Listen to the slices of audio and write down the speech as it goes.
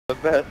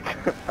the best.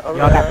 Y'all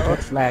got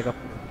Twitch lag up.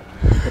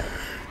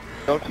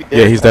 Don't you dare.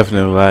 Yeah, he's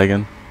definitely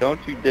lagging. Don't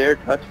you dare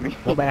touch me.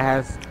 What man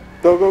has?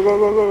 Go, go, go,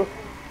 go, go.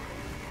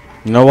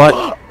 You know what?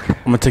 I'm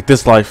gonna take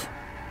this life.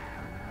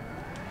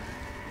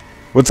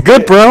 What's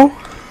good, bro?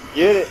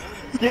 Get it.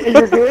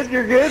 You're good?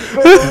 You're good?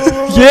 Go,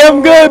 Yeah,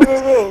 I'm good.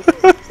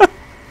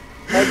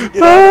 How'd you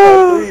get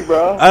out of 3,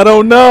 bro? I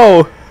don't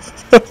know.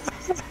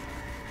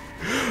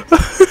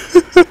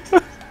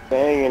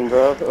 Banging,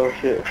 bro. Oh,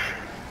 shit.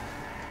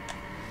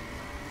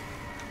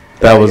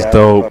 That was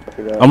dope.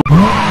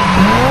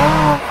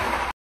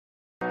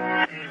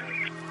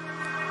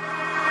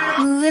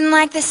 Moving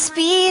like the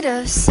speed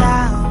of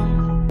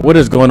sound. What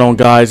is going on,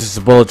 guys? This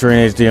is Bullet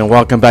Train HD, and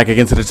welcome back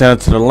again to the channel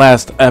to the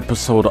last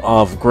episode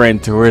of Gran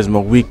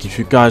Turismo Week. If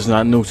you guys are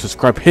not new,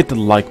 subscribe, hit the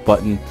like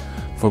button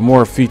for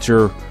more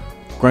feature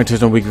Gran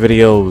Turismo Week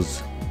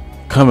videos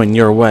coming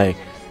your way.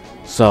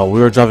 So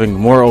we were driving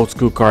more old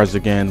school cars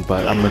again,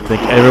 but I'm gonna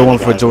thank everyone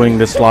for joining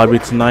this lobby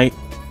tonight,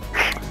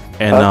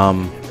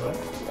 and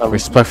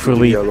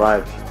respectfully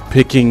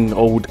picking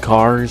old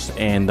cars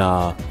and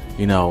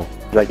you know,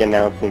 like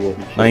announcing it.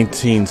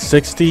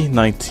 1960,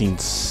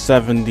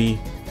 1970,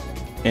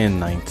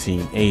 and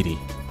 1980.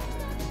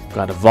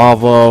 Got a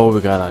Volvo,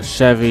 we got a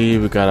Chevy,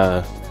 we got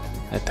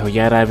a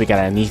Toyota, we got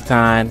a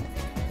Nissan,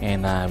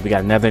 and we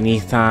got another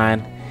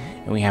Nissan,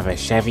 and we have a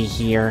Chevy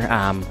here.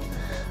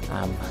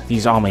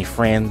 These are all my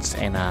friends,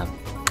 and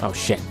oh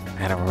shit,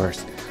 I had a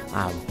reverse.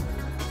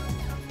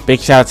 Big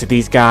shout out to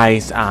these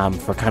guys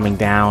for coming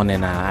down,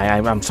 and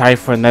I'm sorry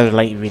for another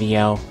late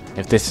video.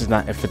 If this is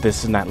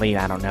not late,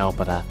 I don't know,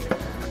 but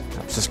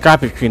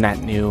subscribe if you're not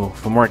new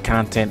for more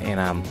content,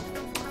 and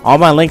all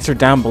my links are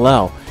down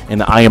below.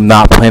 And I am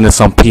not playing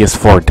this on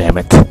PS4, damn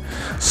it.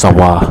 So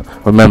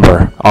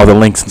remember, all the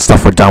links and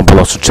stuff are down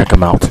below, so check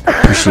them out.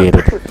 Appreciate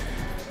it.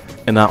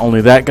 And not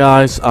only that,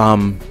 guys,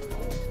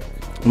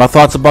 my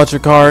thoughts about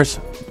your cars,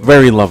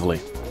 very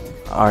lovely.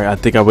 Alright, I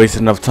think I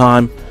wasted enough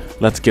time.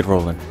 Let's get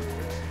rolling.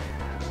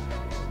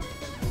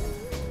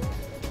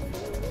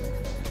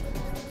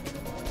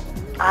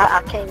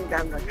 I can't even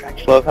grab no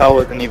traction. Love how I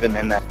wasn't even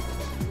in that.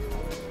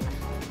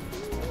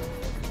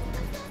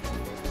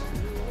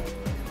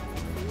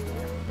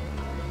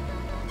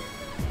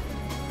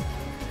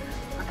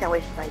 I can't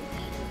wait to slide.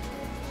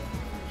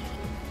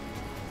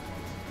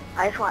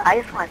 I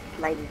just want to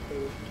slide these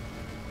things.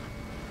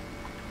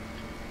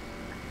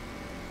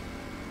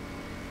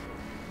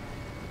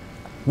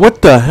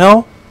 What the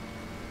hell?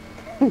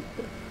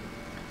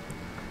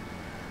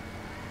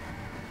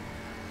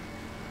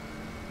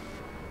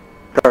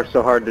 Car's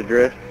so hard to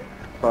drift.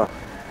 Huh.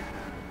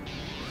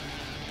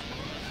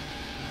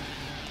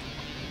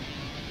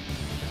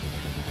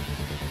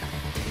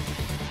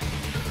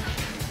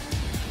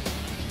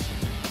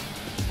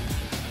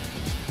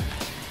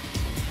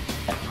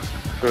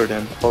 Good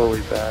and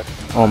totally bad.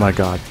 Oh my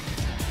god.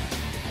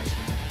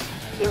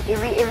 If you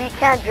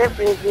can't drift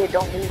really good,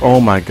 don't leave. Oh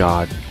my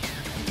god.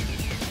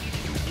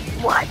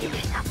 Why did you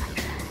stop my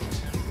drift?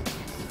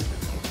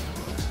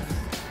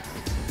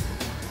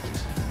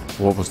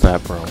 What was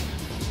that, bro?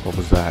 What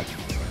was that?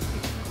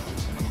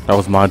 That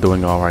was my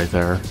doing all right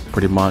there,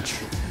 pretty much.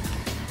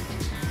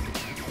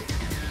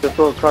 This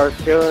little car's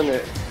killing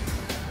it.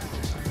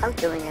 I'm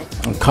doing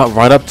it. I'm cut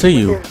right up to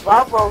you. This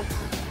Volvo,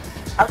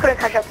 I couldn't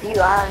catch up to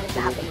you. I had to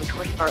have the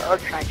Toshiba or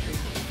traction.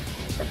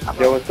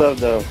 Yo, what's up,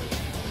 though?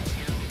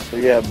 So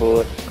yeah,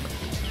 Bullet.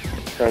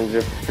 Trying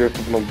to drift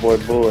with my boy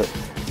Bullet.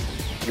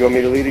 You want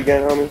me to lead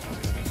again, homie?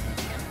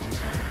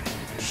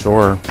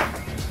 Sure.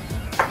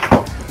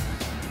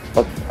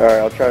 Alright,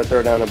 I'll try to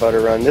throw down a butter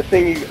run. This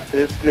thing,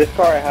 this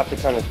car I have to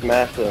kind of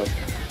smash though.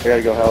 I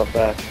gotta go hella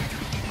fast.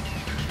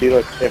 See,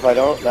 look, if I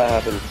don't, that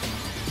happens.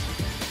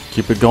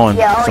 Keep it going,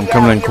 Yeah, I'm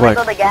coming in quick. When you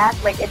let go the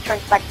gas, like it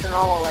turns back to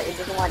normal, like it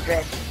doesn't want to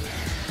drift.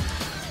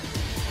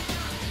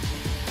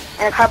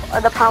 And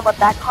the problem with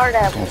that car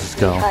that Let's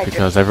go,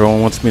 because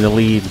everyone wants me to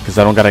lead, because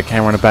I don't got a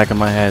camera in the back of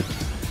my head.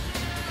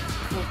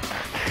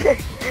 That'd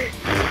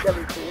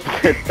be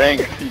cool.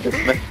 Thanks, you just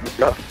messed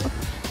me up.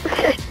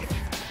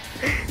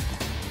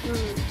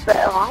 But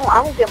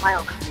I won't get my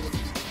own company.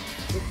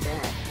 It's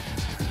bad.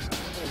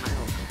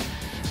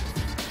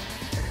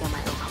 Let's get my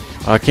own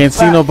company. I can't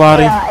see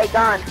nobody. Yeah, hey,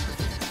 Don.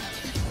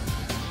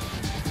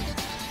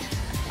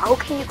 How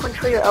can you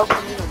control your El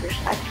Camino?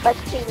 I've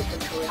seen the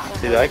controller.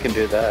 Dude, I can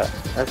do that.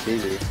 That's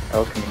easy.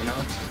 El Camino.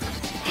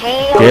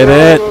 Hey, Get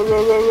it!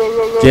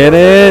 Get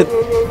it!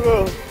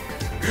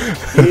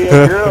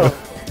 Yeah, girl.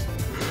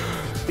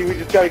 See, we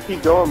just gotta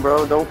keep going,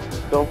 bro. Don't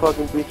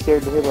fucking be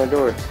scared to hit my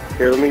door.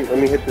 Here, let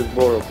me hit this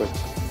board real quick.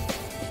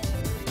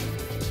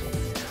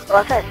 Well,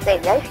 I was gonna say,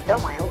 they stole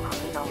my El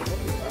Camino.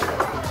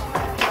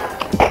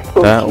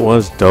 That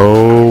was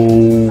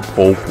dope.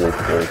 Oh.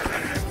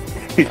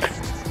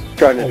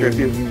 Trying to trip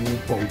you.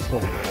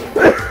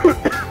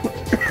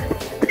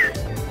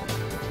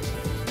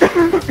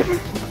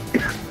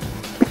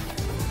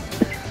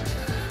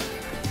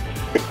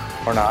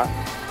 Or not.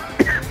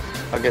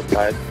 I'll get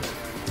tired.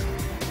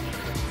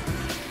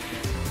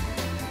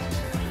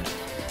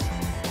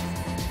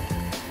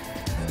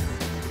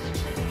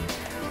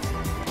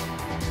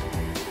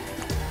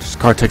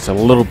 car takes a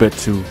little bit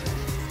to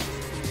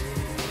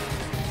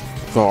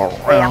go Wait,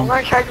 I'm around.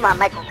 gonna charge my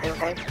mic,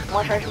 okay? I'm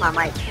gonna charge my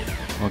mic.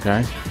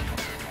 Okay.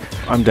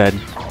 I'm dead.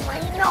 Oh my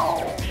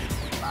no!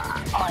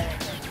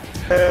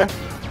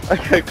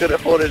 I could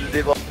have hold it a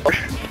bit longer.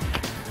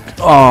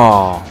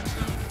 Oh.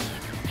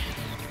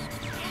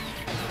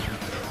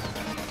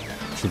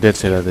 She did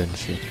say that, didn't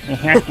she?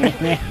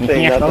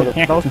 Say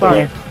nothing. Don't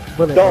start.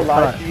 Bullet, Don't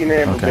lie. start. You ain't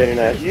never Okay. been in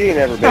that. You ain't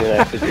never been in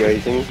that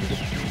situation.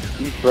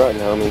 You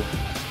frontin', homie.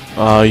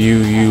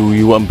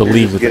 You wouldn't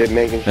believe Good at it.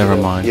 making Never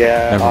shit. mind.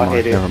 Yeah, Never I'll mind.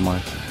 hit it. Never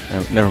mind.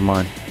 Never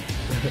mind.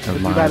 Never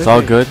mind. gotta It's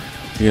all do? good.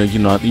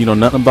 You know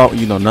nothing about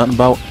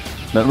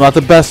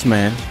the best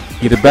man.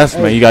 He the best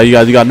man. You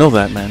gotta know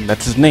that, man.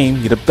 That's his name.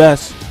 He the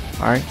best.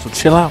 All right, so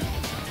chill out.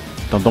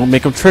 Don't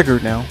make him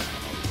triggered now.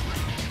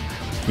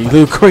 He a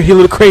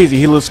little crazy.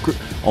 He a little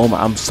oh my!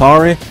 I'm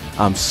sorry.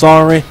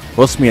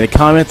 Roast me in the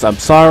comments. I'm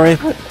sorry.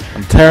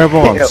 I'm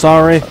terrible. I'm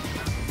sorry.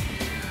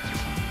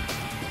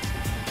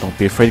 Don't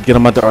be afraid to get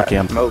him out the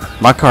arcade.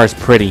 My car is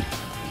pretty.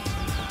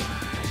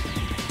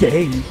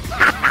 Dang.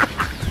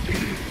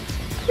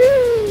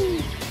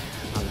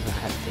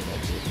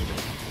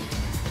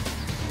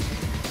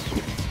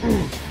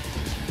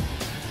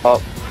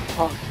 Oh.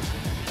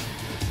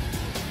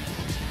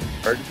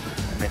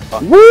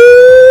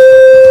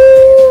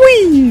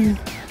 Woo!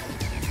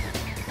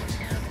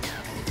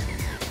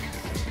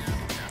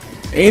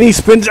 And he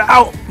spins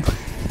out.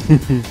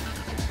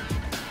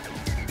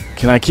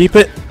 Can I keep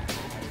it?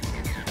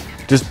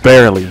 Just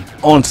barely.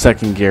 On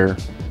second gear.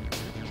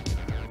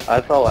 I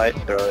thought I'd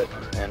throw it.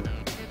 And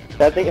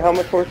that thing, how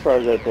much horsepower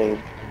is that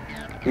thing?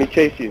 Let me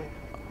chase you.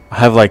 I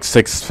have like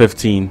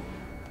 615.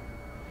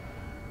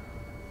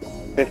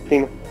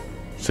 15.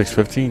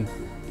 615.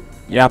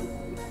 Yep.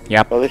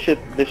 Yep. Oh, this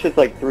shit's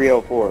like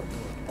 304.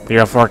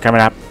 304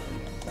 coming up.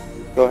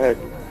 Go ahead.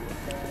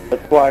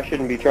 That's why I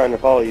shouldn't be trying to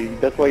follow you.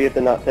 That's why you have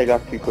to not take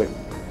off too quick.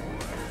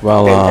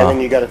 Well, And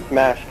then you gotta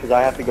smash, because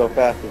I have to go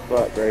fast as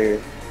fuck right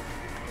here.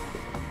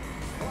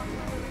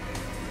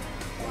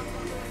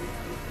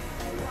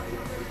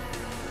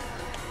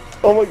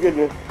 Oh my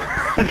goodness.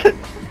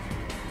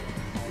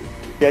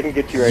 Yeah, I can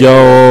get you right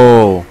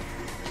yo.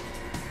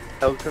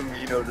 How come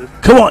you know this?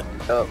 Come on.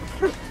 Oh.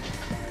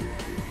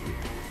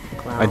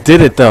 I did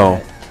it though.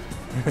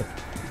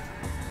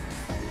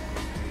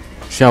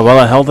 See how well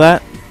I held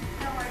that?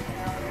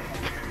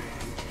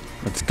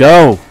 Let's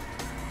go.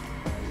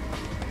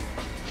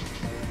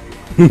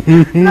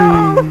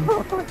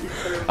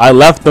 I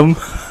left them.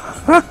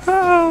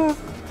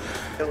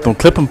 Don't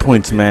clip them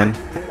points, man.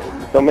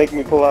 Don't make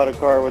me pull out a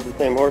car with the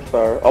same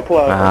horsepower. I'll pull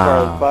out a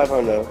car with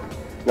 500.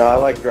 No, I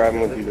like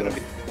driving with you though.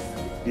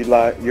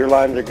 Your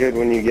lines are good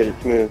when you get it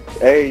smooth.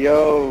 Hey,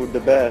 yo, the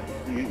best.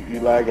 You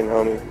lagging,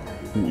 homie.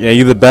 Yeah,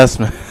 you the best,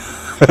 man.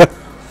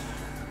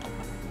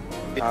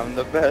 I'm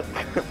the best.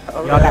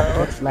 Y'all got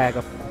the X lag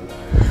up.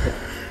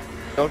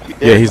 Don't you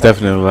dare. Yeah, he's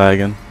definitely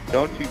lagging.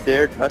 Don't you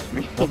dare touch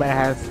me. Too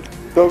bad has.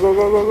 Go, go,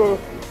 go, go, go.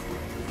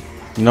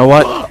 You know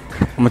what?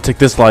 I'm gonna take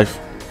this life.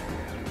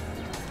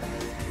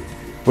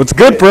 What's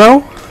good,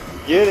 bro?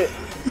 Get it.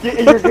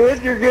 You're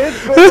good? You're good?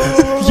 Go, go,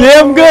 go, go,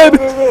 Yeah, I'm go, good.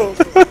 go, go,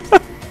 go.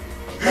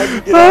 How'd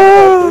you get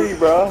out of 3,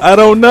 bro? I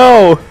don't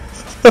know.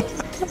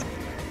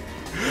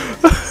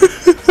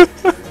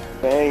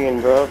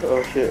 Banging, bro.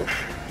 Oh, shit.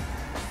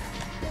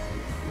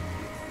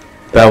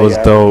 That was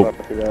Yeah, dope.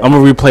 I'm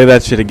gonna replay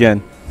that shit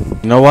again.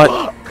 You know what?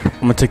 I'm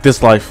gonna take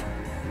this life.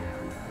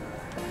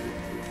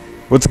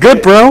 What's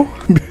good, bro?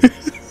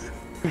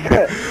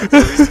 Can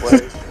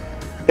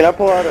I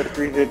pull out a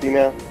 350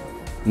 now?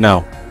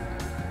 No.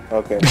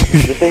 Okay.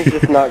 This thing's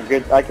just not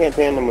good. I can't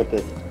tandem with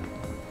this.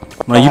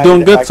 No, you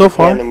doing good so I can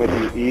far. tandem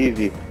with you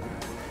easy.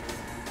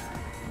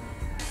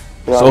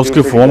 No, So I'm it's doing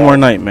good for pretty one more bad.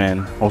 night,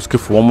 man. It's good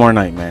for one more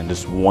night, man.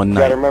 Just one You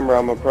gotta night. remember,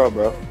 I'm a pro,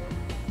 bro.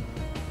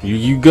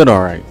 You good,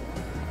 all right?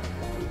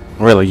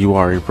 Really, you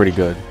are. You're pretty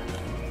good.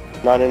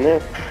 Not in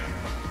this.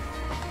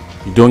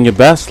 You're doing your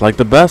best, like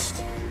the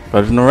best,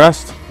 better than the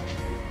rest.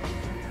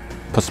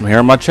 Put some hair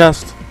on my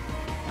chest.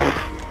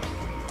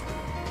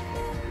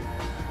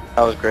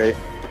 That was great.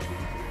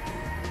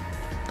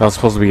 That was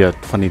supposed to be a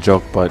funny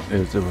joke, but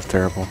it was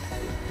terrible.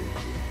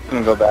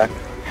 I'm gonna go back.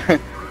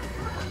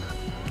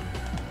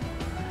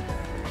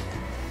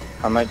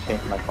 I might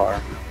change my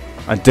car,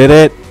 I did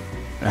it.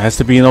 It has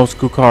to be an old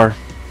school car.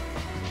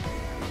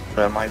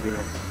 but it might be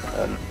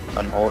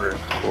an older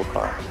school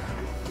car.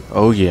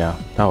 Oh yeah,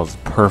 that was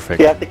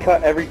perfect. You have to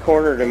cut every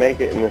corner to make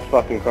it in this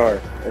fucking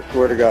car. I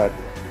swear to God.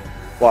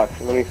 Watch.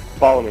 Let me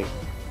follow me.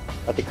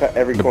 I have to cut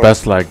every The corner.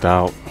 best lagged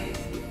out.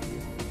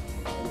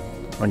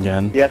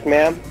 Again. Yes,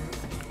 ma'am.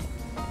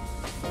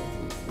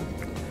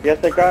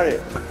 Yes, I got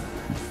it.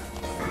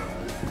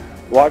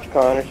 Watch,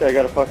 Connor. I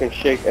gotta fucking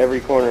shake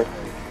every corner.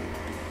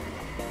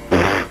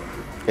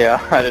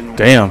 Yeah, I didn't.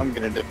 Damn. I'm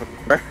gonna do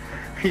it.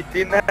 You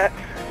seen that?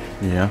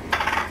 Yeah.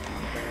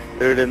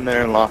 Threw it in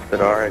there and lost it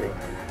already.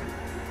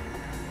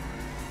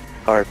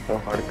 Hard, so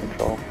hard to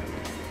control.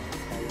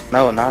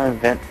 No, not in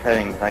vent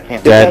settings. I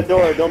can't. Dead. Hit that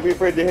door. Don't be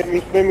afraid to hit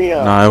me. Spin me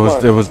out. No, Come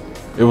on. it was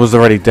It was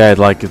already dead,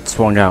 like it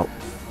swung out.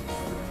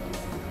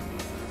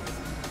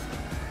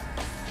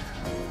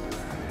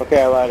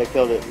 Okay, I lied, I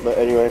killed it, but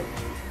anyway.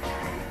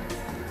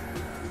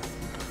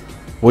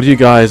 What are you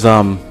guys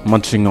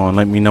munching on?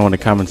 Let me know in the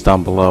comments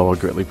down below. I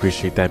greatly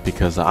appreciate that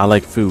because I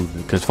like food.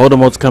 Because photo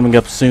mode's coming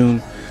up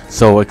soon,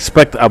 so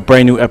expect a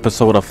brand new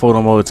episode of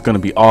photo mode. It's gonna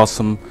be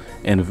awesome,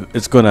 and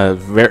it's gonna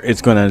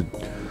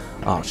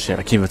oh shit,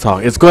 I can't even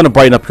talk. It's gonna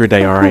brighten up your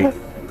day, all right?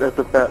 That's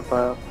a fat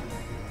file.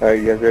 All right,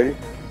 you guys ready?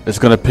 It's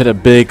gonna put a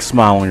big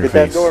smile on your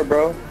face. Get that door,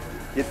 bro.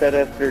 Get that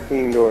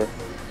S13 door.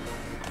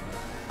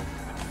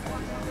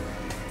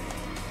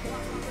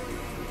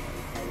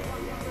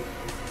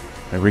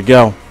 There we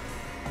go.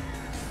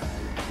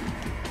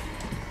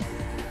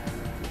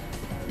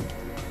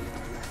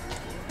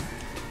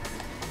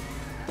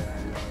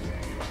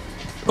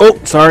 Oh,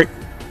 sorry.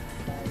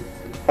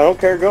 I don't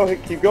care. Go.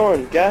 Keep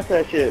going. Gas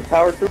that shit.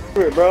 Power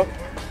through it, bro.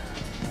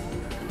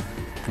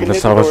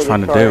 That's what I was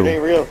trying to do. It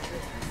ain't real.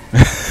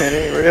 It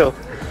ain't real.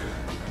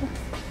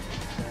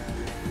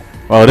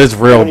 Well, it is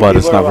real, but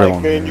it's not real.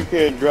 Like, man, you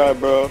can't drive,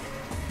 bro.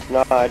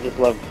 Nah, I just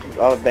love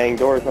bang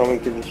doors, homie,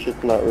 because this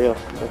shit's not real.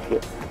 That's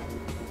it.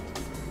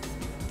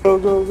 Go,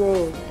 go,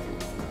 go.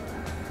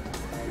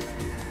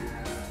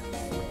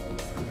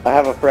 I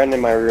have a friend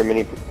in my room, and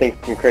he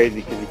thinks I'm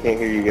crazy because he can't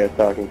hear you guys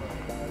talking.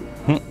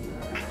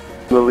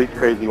 The least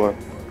crazy one.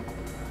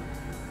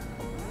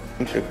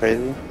 Think you're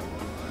crazy?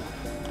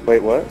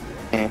 Wait, what?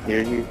 Can't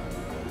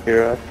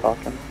hear us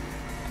talking.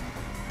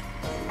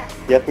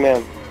 Yes,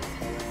 ma'am.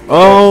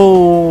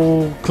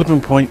 Oh,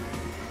 clipping point.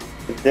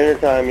 It's dinner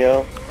time,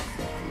 yo.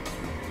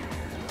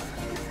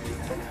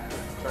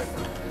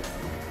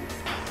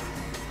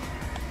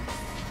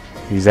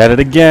 He's at it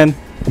again.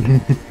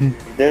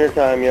 Dinner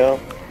time, yo.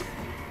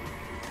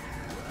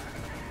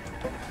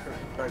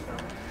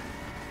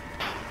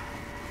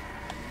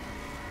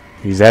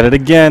 He's at it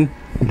again.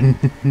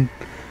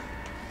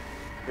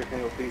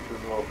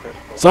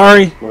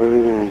 Sorry.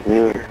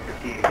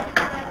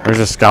 There's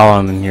a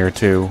scallon in here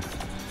too.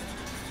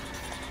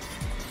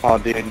 Oh,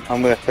 dude,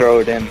 I'm gonna throw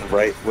it in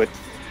right with.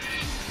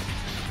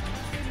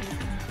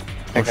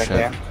 Oh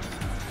shit.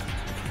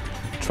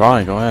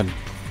 Try. Go ahead.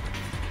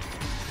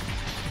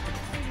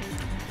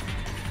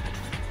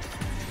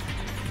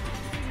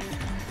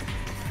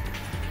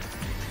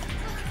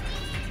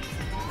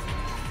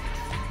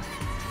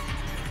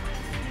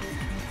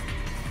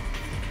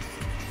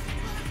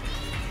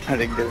 I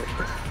didn't get it.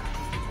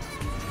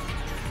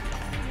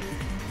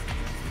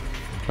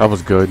 That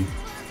was good.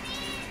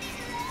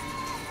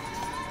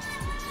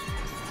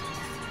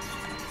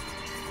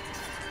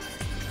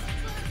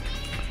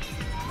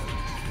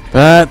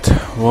 That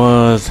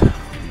was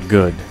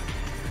good.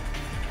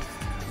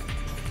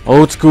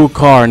 Old school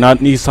car, not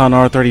Nissan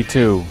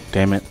R32.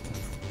 Damn it.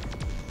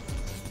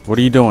 What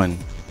are you doing?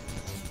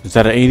 Is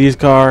that an 80s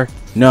car?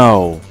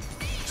 No.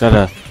 Is that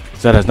a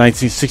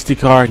 1960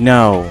 car?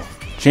 No.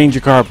 Change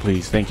your car,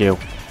 please. Thank you.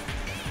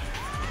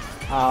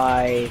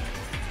 Hi.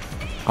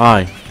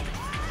 Hi.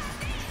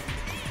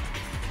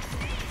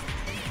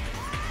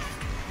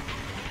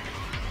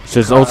 It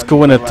says old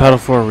school in the title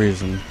for a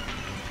reason.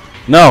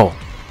 No.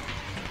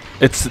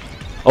 It's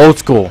old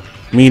school,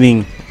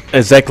 meaning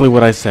exactly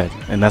what I said,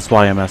 and that's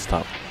why I messed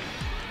up.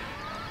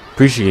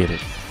 Appreciate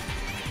it.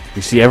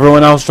 You see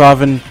everyone else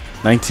driving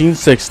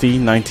 1960,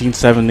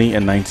 1970,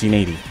 and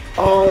 1980.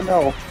 Oh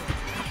no.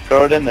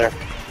 Throw it in there.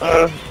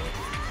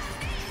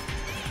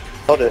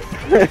 Hold it.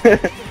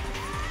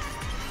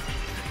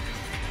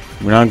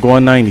 We're not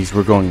going 90s,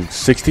 we're going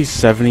 60,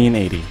 70, and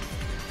 80.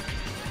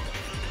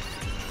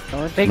 The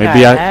only thing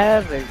Maybe I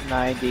have is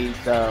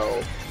 90s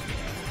though.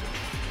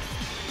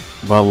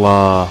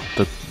 Well,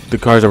 the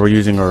cars that we're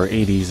using are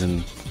 80s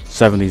and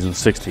 70s and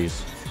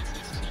 60s.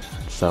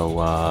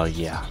 So,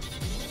 yeah.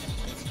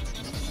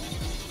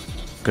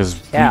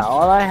 Yeah,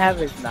 all I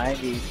have is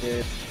 90s,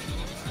 dude.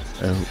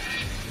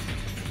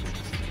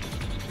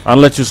 I'll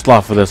let you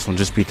slide for this one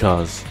just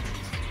because.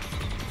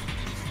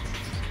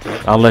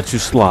 I'll let you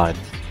slide.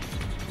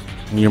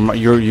 You're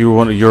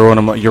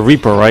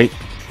Reaper, right?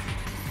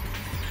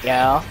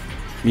 Yeah.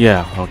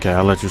 Yeah. Okay,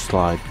 I'll let you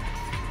slide.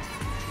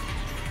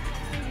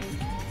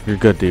 You're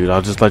good, dude.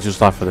 I'll just let you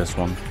slide for this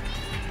one.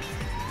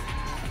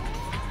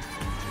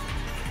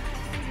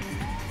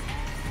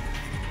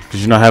 Cause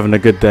you're not having a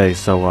good day,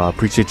 so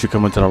appreciate you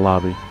coming to the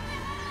lobby.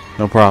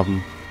 No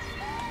problem.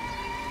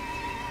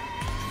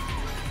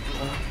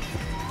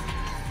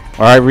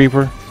 All right,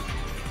 Reaper.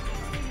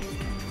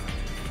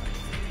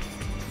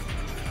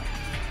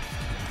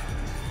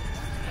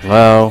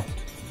 Hello.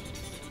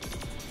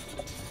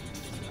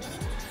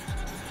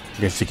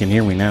 Guess you can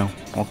hear me now.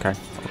 Okay.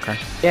 Okay.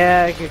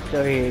 Yeah, I can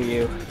still hear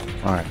you.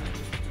 All right.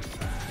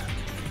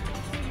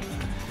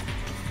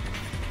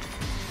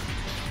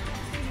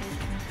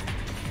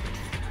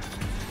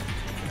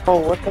 Oh,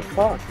 what the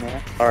fuck,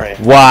 man? Alright.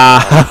 Wow.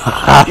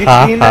 You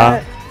seen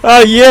that?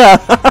 Oh, yeah.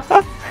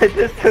 I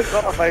just took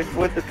off. I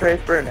went to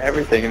transfer and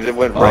everything, and it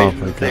went right in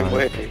the same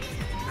way.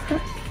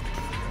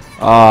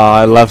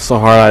 I left so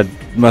hard I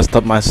messed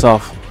up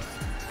myself.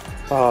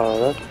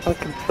 Oh, that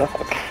fucking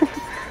sucks.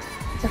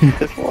 I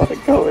just want to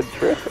go and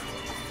trip.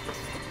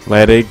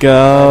 Let it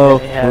go.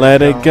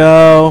 Let it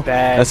go.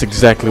 Bad That's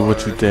exactly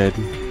what you did.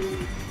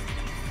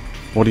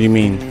 What do you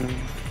mean?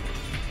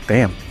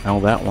 Damn, how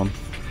that one?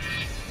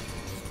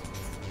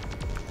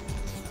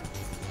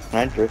 Can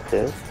I drift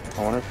this?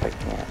 I wonder if I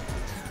can.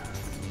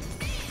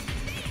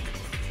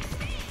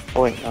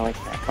 Oh wait, no I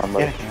can't.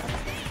 Yeah, I can.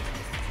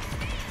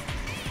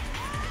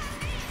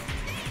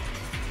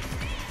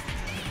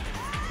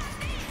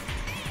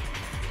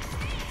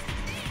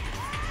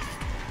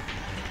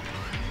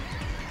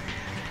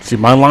 See,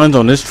 my lines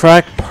on this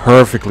track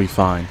perfectly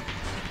fine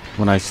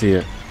when I see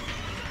it.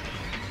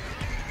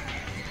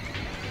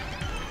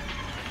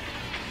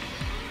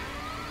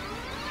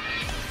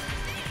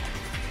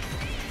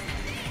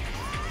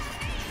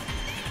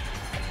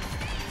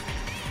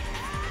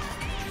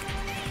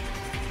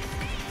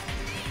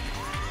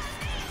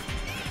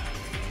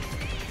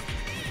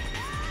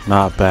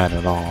 Not bad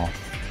at all.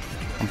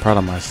 I'm proud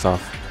of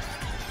myself.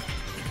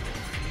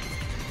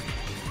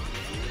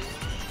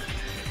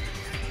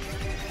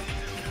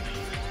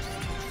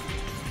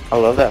 I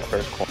love that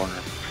first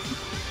corner.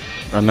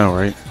 I know,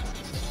 right?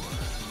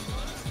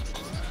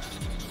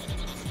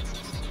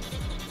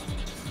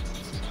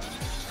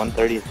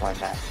 .130 is my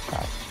max.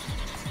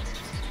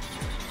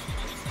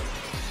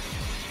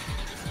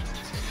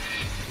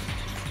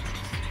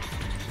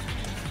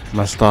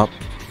 Messed up.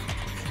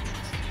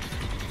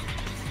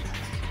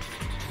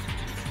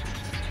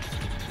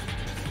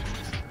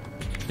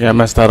 Yeah, I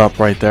messed that up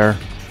right there.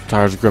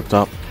 Tires gripped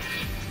up.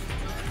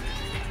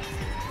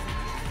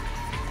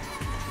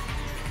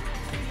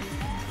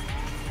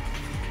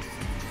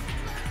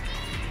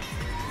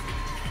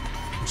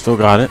 Still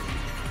got it.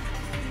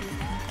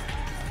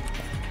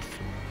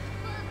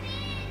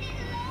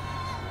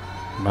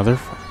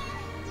 Motherfucker.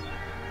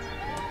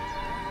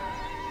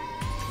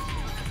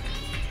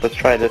 Let's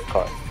try this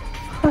car.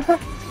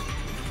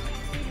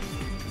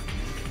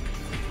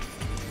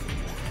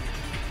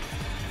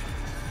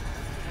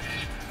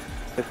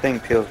 This thing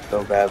peels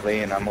so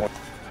badly and I'm more.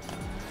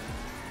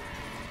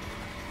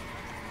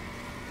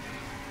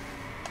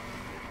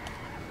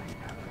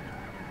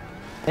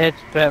 It's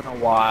been a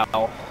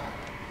while.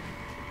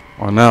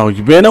 Oh no,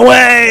 you've been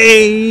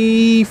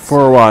away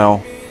for a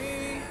while.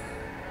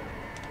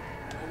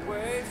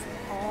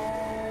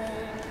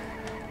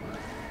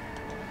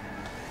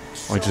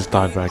 I just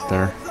died back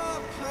there.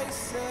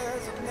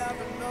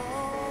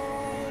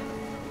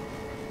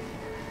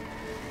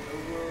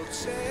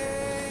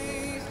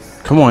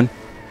 Come on.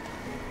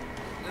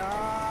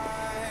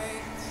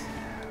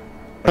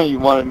 You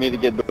wanted me to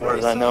get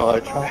doors, I know, I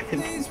tried.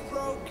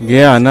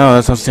 Yeah, I know,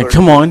 that's what I'm saying.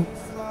 Come on.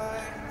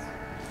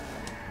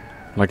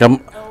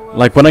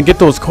 Like when I get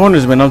those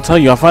corners, man, I'm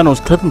telling you, I find those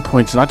clipping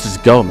points and I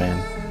just go,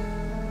 man.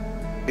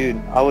 Dude,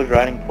 I was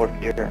riding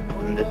 4th year,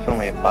 and this is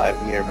only a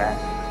 5-year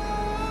max.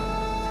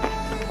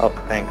 Oh,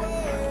 thanks.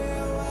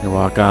 You're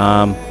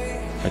welcome.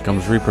 Here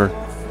comes Reaper.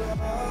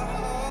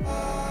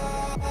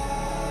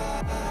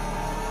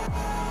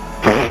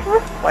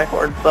 My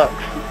horn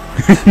sucks.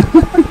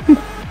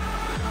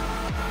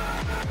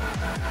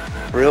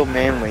 Real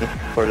manly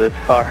for this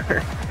car.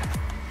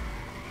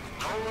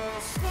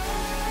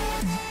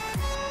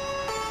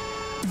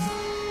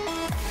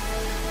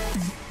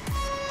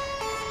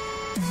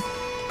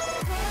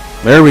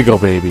 There we go,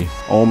 baby.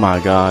 Oh my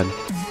god.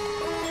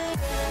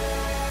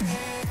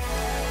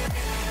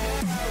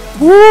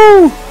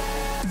 Woo!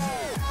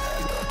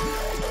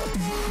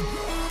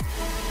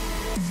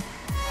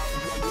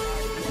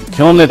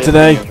 Killing it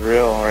today. This thing is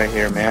real right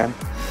here, man.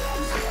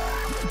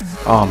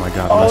 Oh my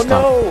god, Oh messed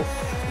up.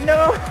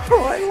 no!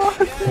 I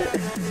lost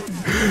it!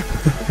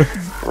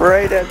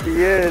 Right at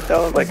the end, I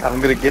was like, I'm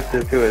gonna get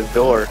this to his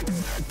door.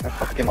 I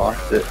fucking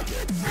lost it.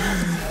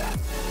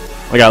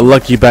 I got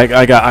lucky back.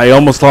 I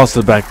almost lost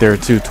it back there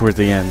too towards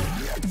the end.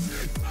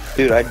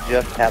 Dude, I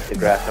just tapped the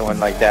grass. I went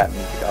like that and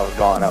I was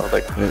gone. I was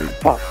like,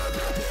 fuck.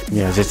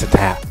 Yeah, it's just a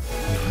tap.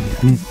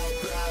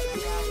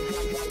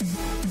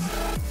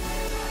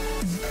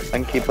 I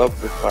can keep up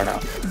with this car now.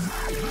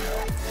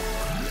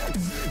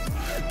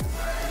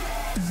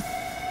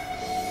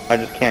 I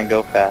just can't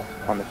go fast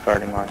on the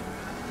starting line.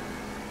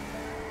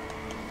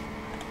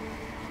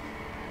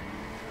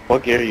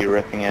 What gear are you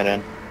ripping it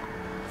in?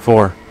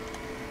 4.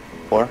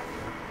 4?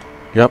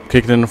 Yep,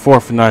 kick it in the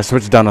 4th, and I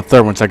switch down to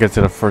 3rd once I get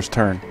to the first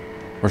turn.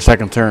 Or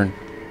 2nd turn.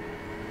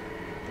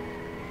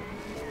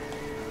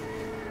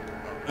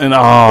 And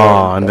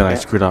and then I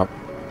screwed up.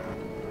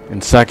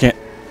 In 2nd,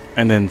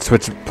 and then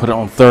put it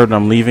on 3rd, and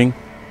I'm leaving.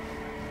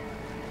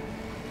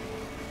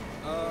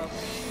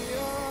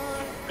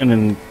 And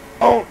then,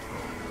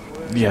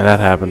 yeah, that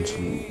happens.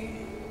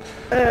 Can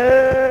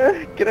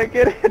I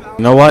get it?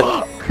 You know what?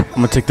 I'm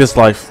gonna take this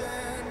life.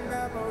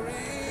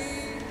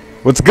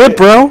 What's good,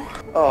 bro?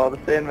 Oh, the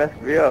sand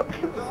messed me up.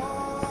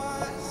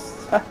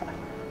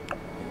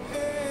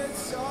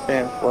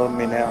 Sand slowed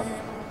me down.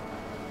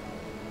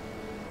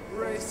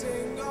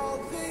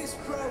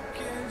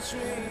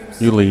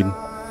 You lead.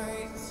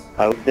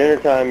 Dinner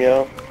time,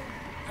 yo.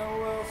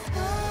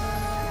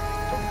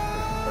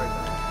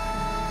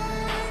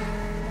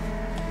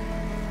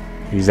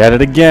 He's at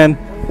it again.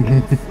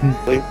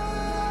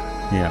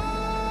 Yeah.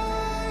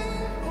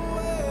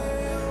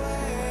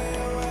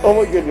 Oh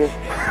my goodness.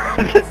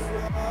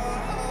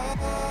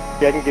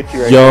 Yeah, I can get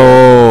you right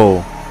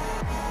Yo.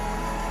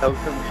 How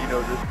come you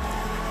know this?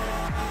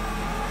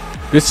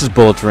 This is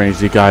Bullet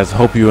Range, you guys.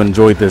 Hope you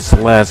enjoyed this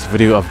last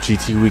video of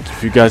GT Week.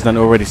 If you guys not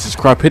already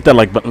subscribed, hit that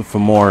like button for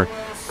more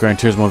Gran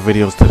Turismo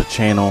videos to the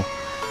channel.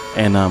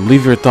 And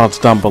leave your thoughts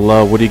down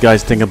below. What do you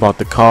guys think about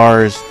the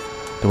cars,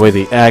 the way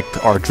they act,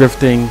 are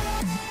drifting?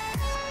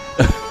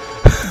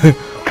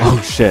 Oh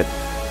shit.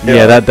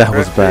 Yeah, that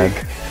was bad.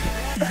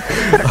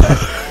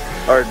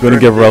 Gonna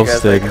get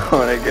roasted.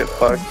 Gonna get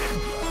fucked.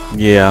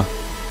 Yeah,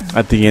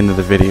 at the end of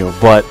the video.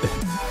 But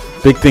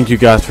big thank you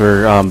guys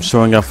for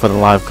showing up for the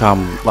live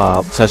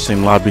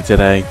session lobby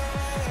today.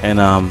 And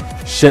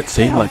shit,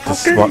 see, like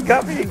this is what You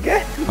got me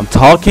again. I'm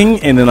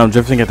talking and then I'm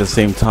drifting at the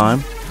same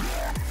time.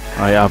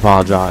 I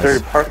apologize. Sir,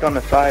 park on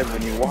the side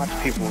when you watch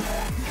people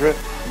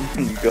drift.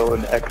 You go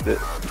and exit.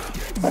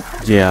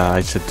 Yeah,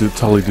 I should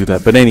totally do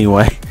that. But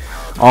anyway,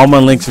 all my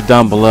links are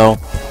down below.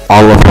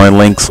 All of my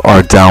links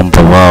are down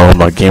below.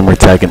 My gamer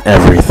tag and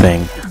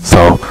everything.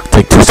 So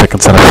take 2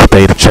 seconds out of your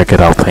day to check it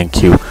out.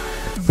 Thank you.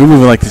 We're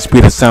moving like the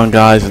speed of sound,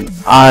 guys, and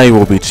I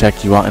will be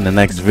checking you out in the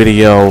next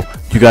video.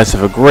 You guys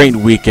have a great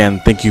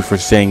weekend. Thank you for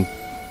staying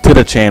to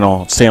the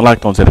channel, staying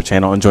locked onto the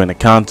channel, enjoying the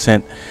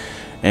content,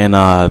 and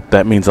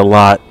that means a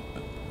lot.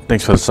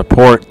 Thanks for the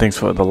support. Thanks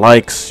for the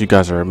likes. You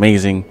guys are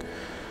amazing.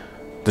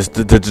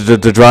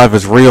 The drive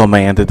is real,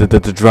 man.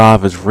 The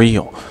drive is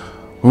real.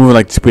 We would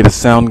like to speed of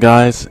sound,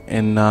 guys,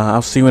 and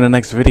I'll see you in the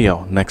next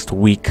video next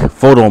week.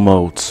 Photo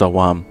mode.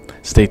 So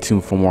stay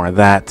tuned for more of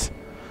that.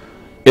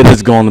 It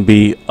is going to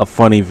be a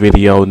funny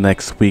video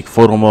next week.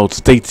 Photo mode.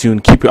 Stay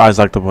tuned. Keep your eyes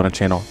locked up on the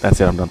channel. That's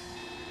it. I'm done.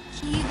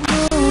 Keep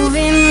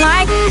moving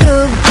like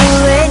a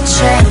bullet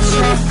train.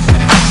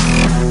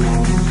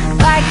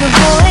 Like a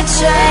bullet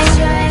train.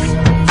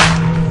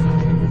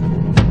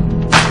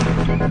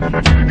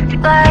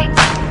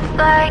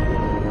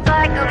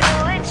 Like a